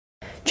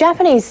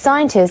Japanese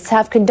scientists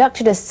have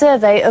conducted a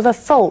survey of a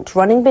fault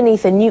running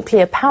beneath a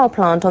nuclear power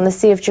plant on the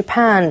Sea of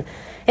Japan.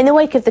 In the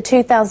wake of the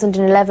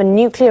 2011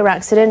 nuclear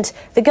accident,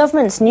 the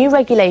government's new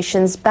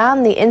regulations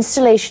ban the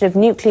installation of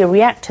nuclear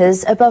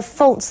reactors above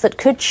faults that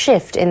could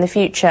shift in the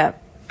future.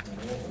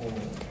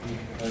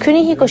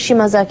 Kunihiko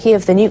Shimazaki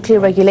of the Nuclear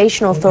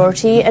Regulation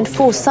Authority and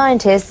 4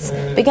 scientists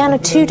began a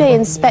 2-day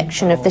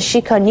inspection of the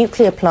Shika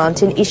nuclear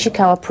plant in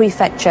Ishikawa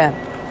Prefecture.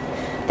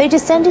 They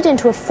descended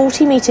into a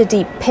 40-meter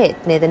deep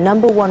pit near the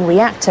number 1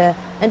 reactor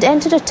and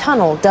entered a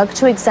tunnel dug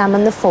to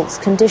examine the fault's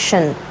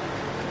condition.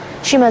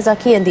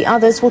 Shimazaki and the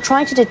others will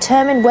try to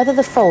determine whether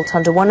the fault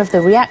under one of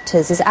the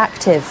reactors is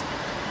active.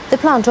 The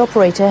plant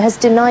operator has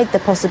denied the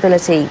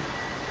possibility.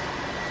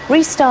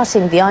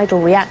 Restarting the idle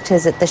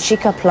reactors at the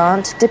Shika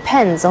plant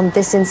depends on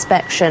this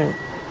inspection.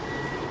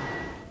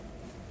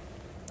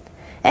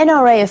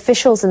 NRA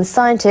officials and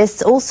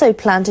scientists also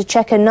plan to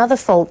check another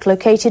fault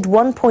located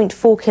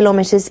 1.4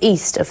 kilometers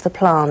east of the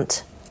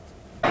plant.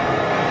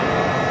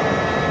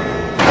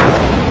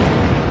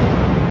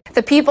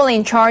 The people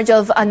in charge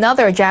of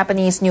another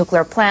Japanese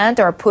nuclear plant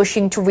are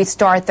pushing to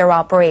restart their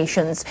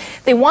operations.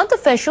 They want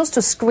officials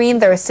to screen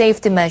their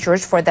safety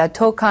measures for the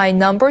Tokai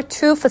No.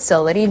 2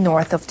 facility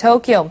north of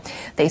Tokyo.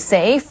 They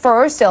say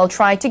first they'll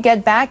try to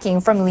get backing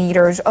from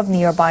leaders of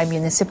nearby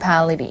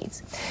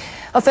municipalities.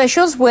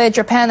 Officials with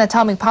Japan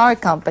Atomic Power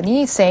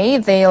Company say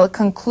they'll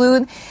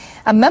conclude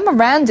a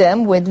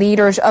memorandum with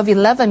leaders of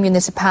 11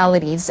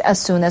 municipalities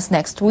as soon as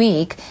next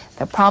week.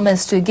 They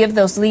promise to give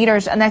those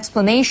leaders an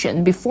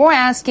explanation before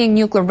asking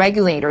nuclear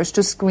regulators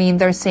to screen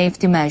their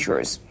safety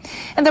measures.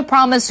 And they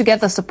promise to get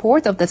the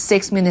support of the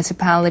 6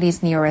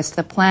 municipalities nearest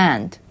the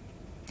plant.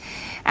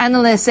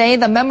 Analysts say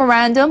the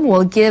memorandum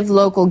will give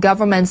local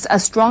governments a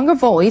stronger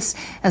voice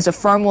as the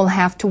firm will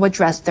have to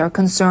address their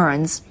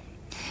concerns.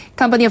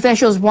 Company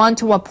officials want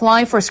to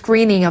apply for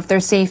screening of their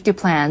safety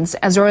plans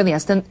as early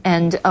as the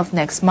end of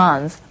next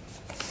month.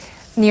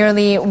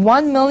 Nearly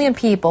 1 million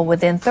people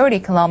within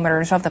 30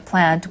 kilometers of the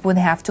plant would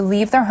have to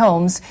leave their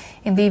homes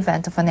in the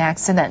event of an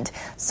accident.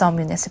 Some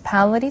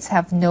municipalities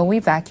have no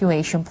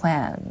evacuation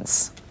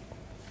plans.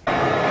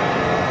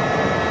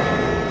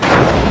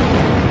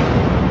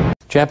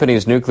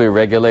 Japanese nuclear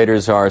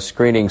regulators are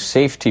screening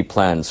safety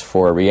plans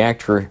for a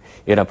reactor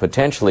in a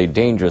potentially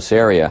dangerous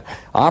area.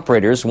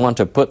 Operators want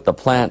to put the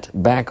plant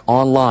back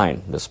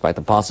online, despite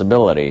the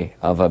possibility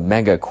of a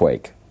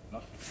megaquake.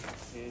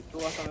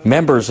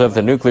 Members of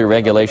the Nuclear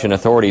Regulation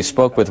Authority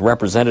spoke with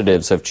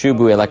representatives of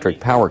Chubu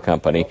Electric Power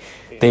Company.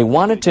 They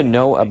wanted to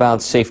know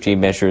about safety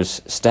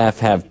measures staff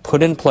have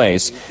put in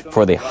place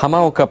for the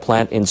Hamaoka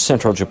plant in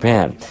central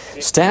Japan.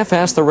 Staff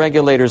asked the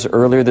regulators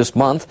earlier this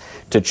month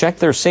to check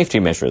their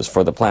safety measures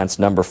for the plant's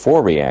number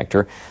 4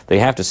 reactor. They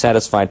have to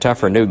satisfy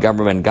tougher new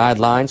government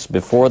guidelines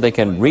before they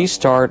can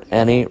restart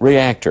any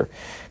reactor.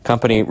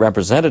 Company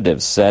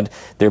representatives said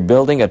they're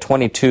building a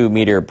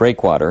 22-meter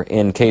breakwater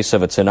in case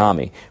of a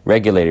tsunami.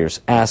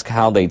 Regulators ask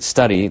how they'd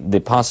study the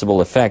possible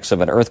effects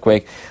of an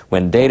earthquake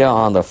when data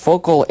on the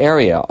focal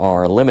area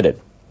are limited.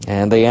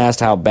 And they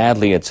asked how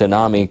badly a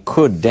tsunami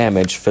could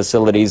damage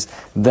facilities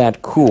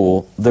that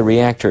cool the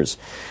reactors.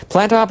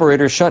 Plant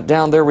operators shut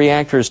down their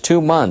reactors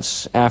 2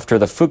 months after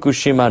the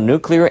Fukushima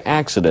nuclear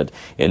accident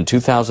in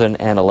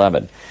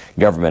 2011.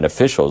 Government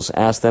officials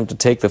asked them to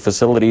take the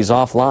facilities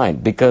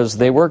offline because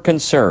they were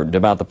concerned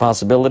about the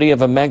possibility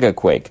of a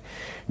megaquake.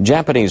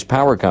 Japanese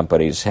power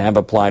companies have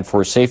applied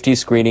for safety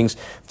screenings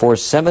for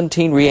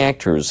 17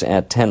 reactors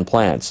at 10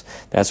 plants.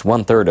 That's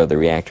 1/3 of the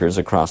reactors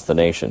across the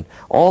nation.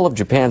 All of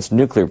Japan's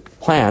nuclear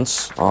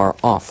plants are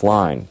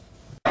offline.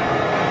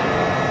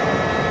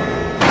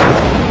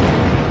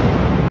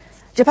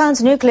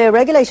 Japan's Nuclear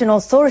Regulation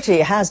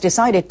Authority has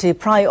decided to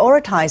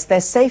prioritize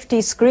their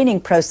safety screening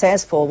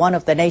process for one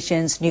of the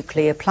nation's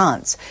nuclear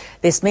plants.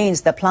 This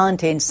means the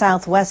plant in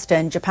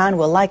southwestern Japan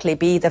will likely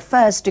be the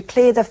first to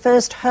clear the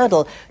first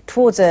hurdle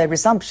towards a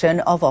resumption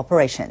of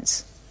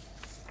operations.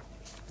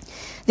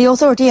 The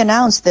authority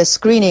announced the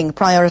screening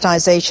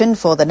prioritization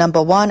for the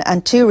number 1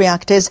 and 2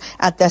 reactors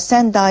at the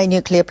Sendai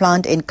nuclear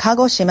plant in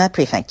Kagoshima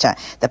Prefecture.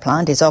 The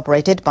plant is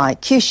operated by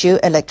Kyushu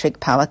Electric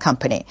Power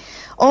Company.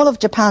 All of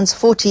Japan's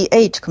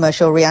 48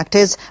 commercial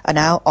reactors are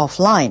now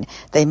offline.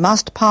 They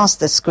must pass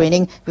the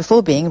screening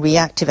before being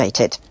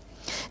reactivated.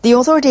 The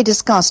authority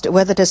discussed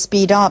whether to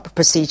speed up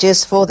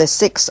procedures for the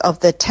 6 of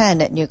the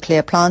 10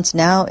 nuclear plants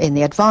now in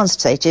the advanced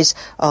stages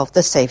of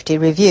the safety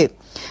review.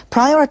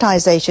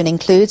 Prioritization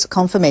includes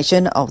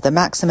confirmation of the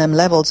maximum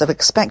levels of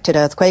expected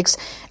earthquakes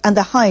and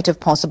the height of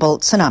possible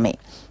tsunami.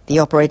 The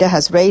operator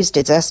has raised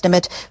its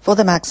estimate for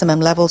the maximum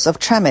levels of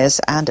tremors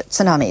and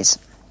tsunamis.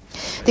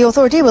 The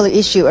authority will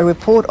issue a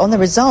report on the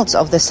results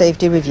of the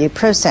safety review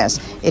process.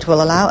 It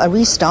will allow a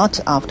restart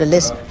after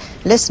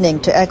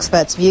listening to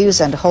experts' views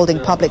and holding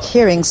public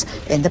hearings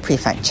in the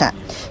prefecture.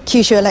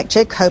 Kyushu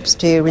Electric hopes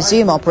to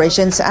resume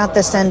operations at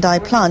the Sendai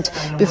plant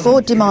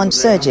before demand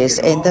surges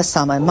in the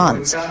summer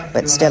months.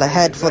 But still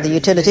ahead for the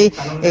utility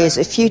is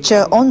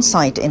future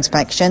on-site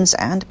inspections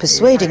and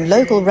persuading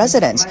local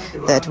residents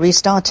that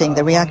restarting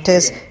the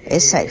reactors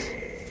is safe.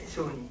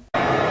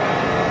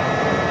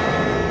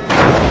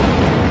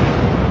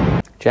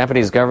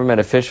 Japanese government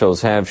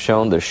officials have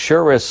shown the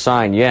surest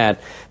sign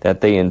yet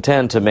that they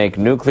intend to make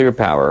nuclear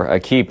power a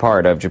key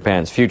part of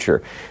Japan's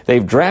future.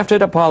 They've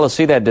drafted a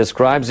policy that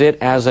describes it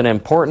as an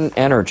important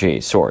energy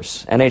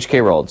source.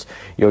 NHK World's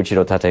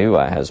Yoichiro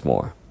Tateyuwa has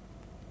more.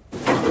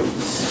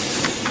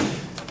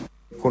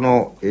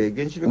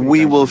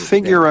 We will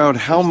figure out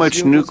how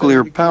much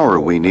nuclear power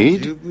we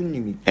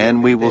need,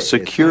 and we will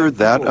secure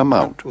that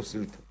amount.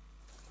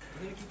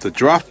 The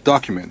draft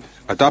document,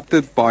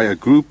 adopted by a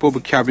group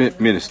of cabinet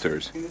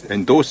ministers,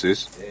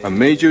 endorses a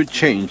major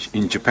change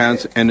in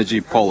Japan's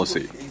energy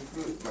policy.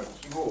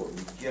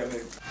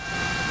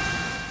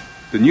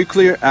 The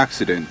nuclear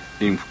accident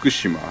in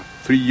Fukushima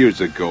 3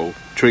 years ago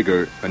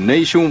triggered a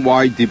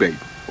nationwide debate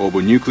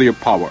over nuclear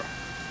power.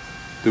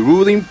 The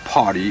ruling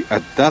party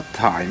at that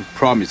time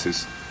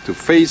promises to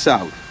phase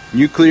out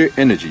nuclear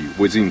energy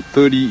within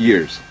 30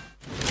 years.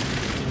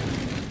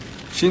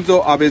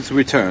 Shinzo Abe's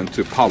return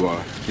to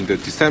power in the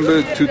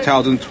December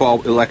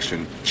 2012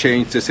 election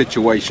changed the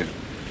situation.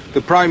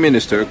 The Prime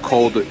Minister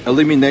called the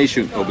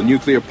elimination of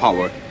nuclear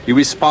power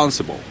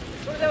irresponsible.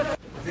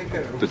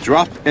 The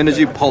draft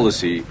energy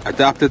policy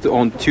adopted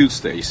on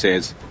Tuesday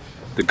says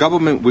the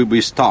government will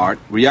restart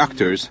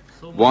reactors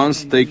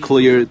once they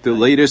clear the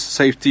latest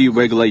safety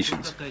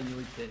regulations.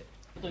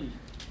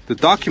 The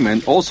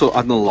document also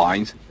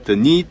underlines the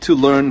need to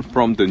learn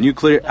from the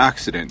nuclear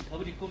accident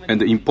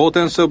and the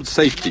importance of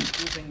safety.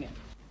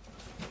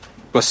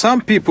 But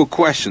some people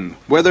question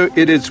whether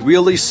it is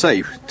really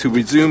safe to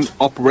resume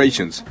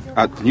operations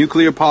at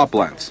nuclear power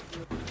plants.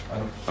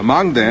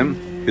 Among them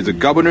is the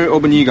governor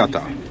of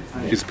Niigata.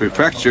 His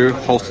prefecture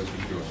hosts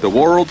the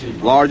world's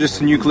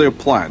largest nuclear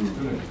plant,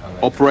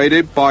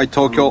 operated by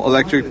Tokyo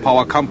Electric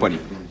Power Company.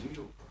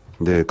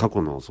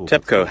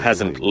 TEPCO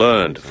hasn't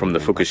learned from the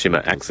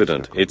Fukushima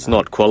accident. It's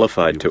not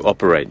qualified to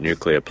operate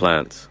nuclear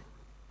plants.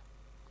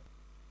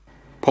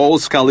 Paul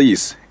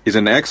Scalise is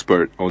an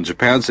expert on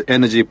Japan's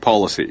energy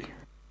policy.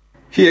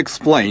 He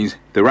explains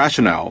the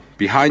rationale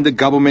behind the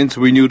government's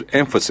renewed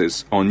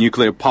emphasis on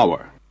nuclear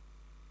power.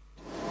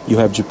 You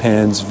have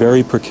Japan's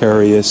very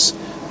precarious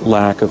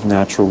lack of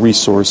natural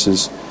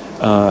resources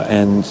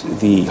and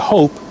the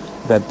hope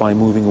that by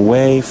moving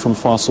away from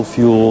fossil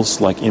fuels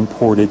like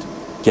imported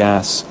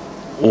gas,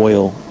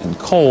 oil, and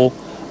coal,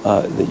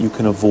 that you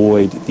can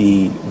avoid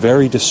the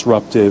very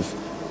disruptive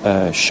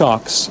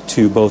shocks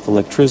to both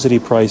electricity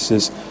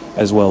prices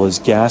as well as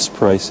gas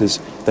prices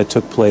that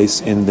took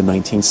place in the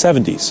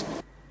 1970s.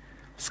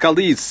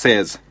 Scalise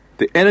says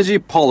the energy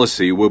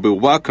policy will be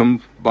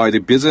welcomed by the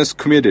business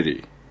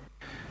community.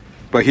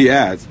 But he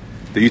adds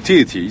the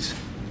utilities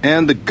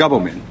and the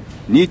government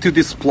need to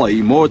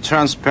display more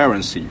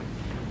transparency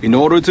in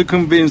order to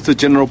convince the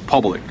general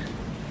public.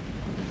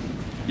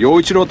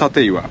 Yoichiro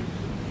Tateyuwa,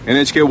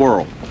 NHK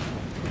World.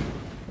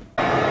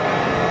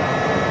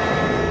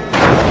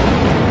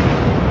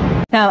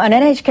 Now, an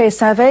NHK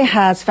survey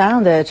has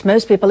found that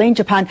most people in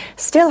Japan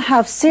still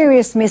have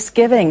serious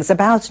misgivings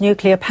about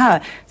nuclear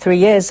power 3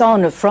 years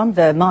on from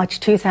the March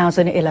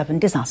 2011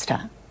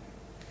 disaster.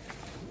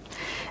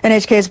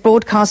 NHK's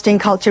Broadcasting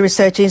Culture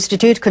Research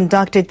Institute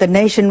conducted the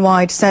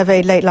nationwide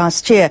survey late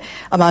last year.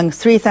 Among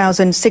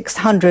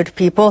 3,600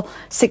 people,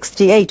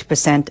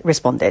 68%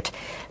 responded.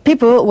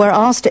 People were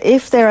asked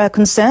if they are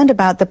concerned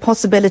about the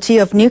possibility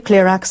of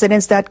nuclear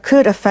accidents that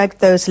could affect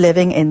those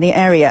living in the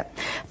area.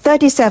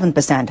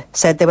 37%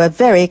 said they were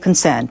very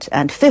concerned,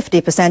 and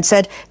 50%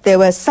 said they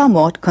were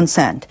somewhat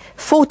concerned.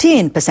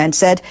 14%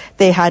 said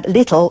they had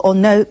little or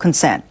no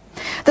concern.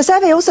 The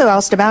survey also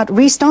asked about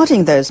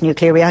restarting those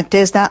nuclear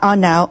reactors that are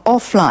now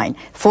offline.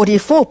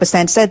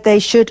 44% said they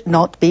should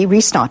not be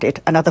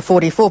restarted. Another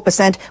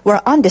 44%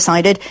 were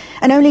undecided,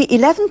 and only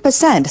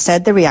 11%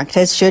 said the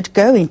reactors should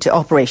go into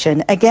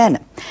operation again.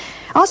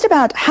 Asked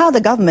about how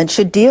the government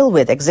should deal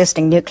with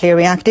existing nuclear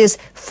reactors,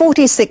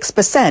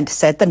 46%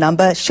 said the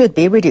number should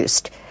be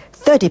reduced.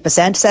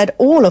 30% said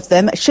all of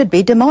them should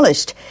be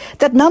demolished.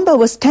 That number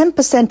was 10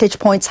 percentage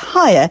points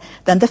higher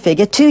than the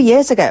figure 2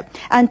 years ago.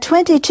 And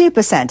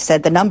 22%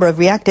 said the number of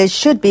reactors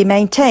should be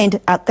maintained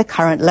at the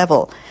current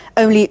level.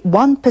 Only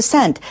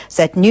 1%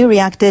 said new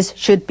reactors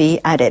should be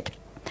added.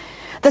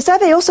 The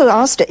survey also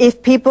asked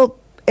if people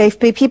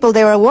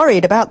they were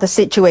worried about the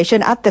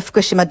situation at the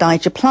Fukushima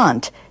Daiichi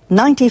plant.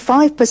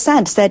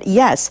 95% said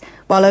yes,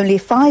 while only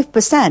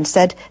 5%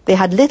 said they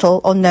had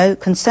little or no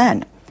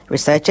concern.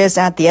 Researchers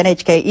at the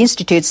NHK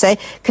Institute say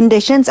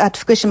conditions at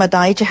Fukushima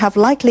Daiichi have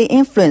likely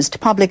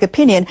influenced public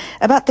opinion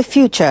about the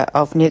future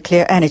of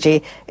nuclear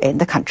energy in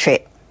the country.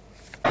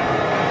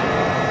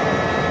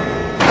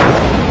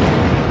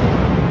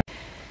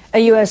 A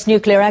U.S.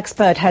 nuclear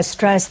expert has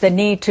stressed the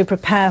need to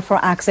prepare for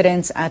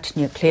accidents at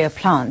nuclear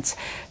plants.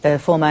 The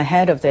former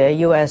head of the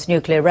U.S.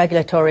 Nuclear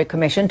Regulatory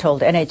Commission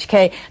told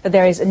NHK that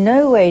there is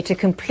no way to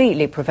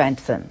completely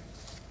prevent them.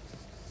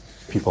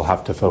 People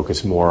have to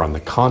focus more on the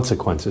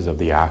consequences of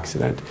the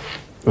accident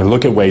and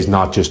look at ways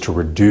not just to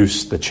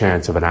reduce the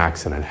chance of an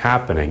accident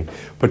happening,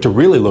 but to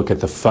really look at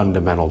the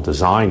fundamental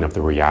design of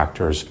the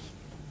reactors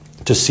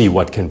to see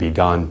what can be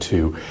done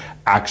to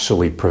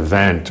actually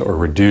prevent or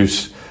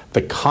reduce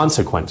the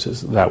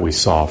consequences that we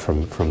saw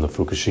from the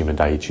Fukushima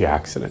Daiichi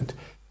accident.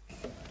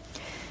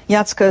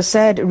 Yatsuko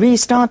said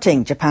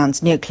restarting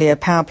Japan's nuclear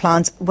power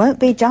plants won't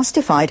be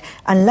justified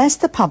unless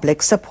the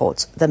public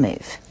supports the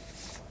move.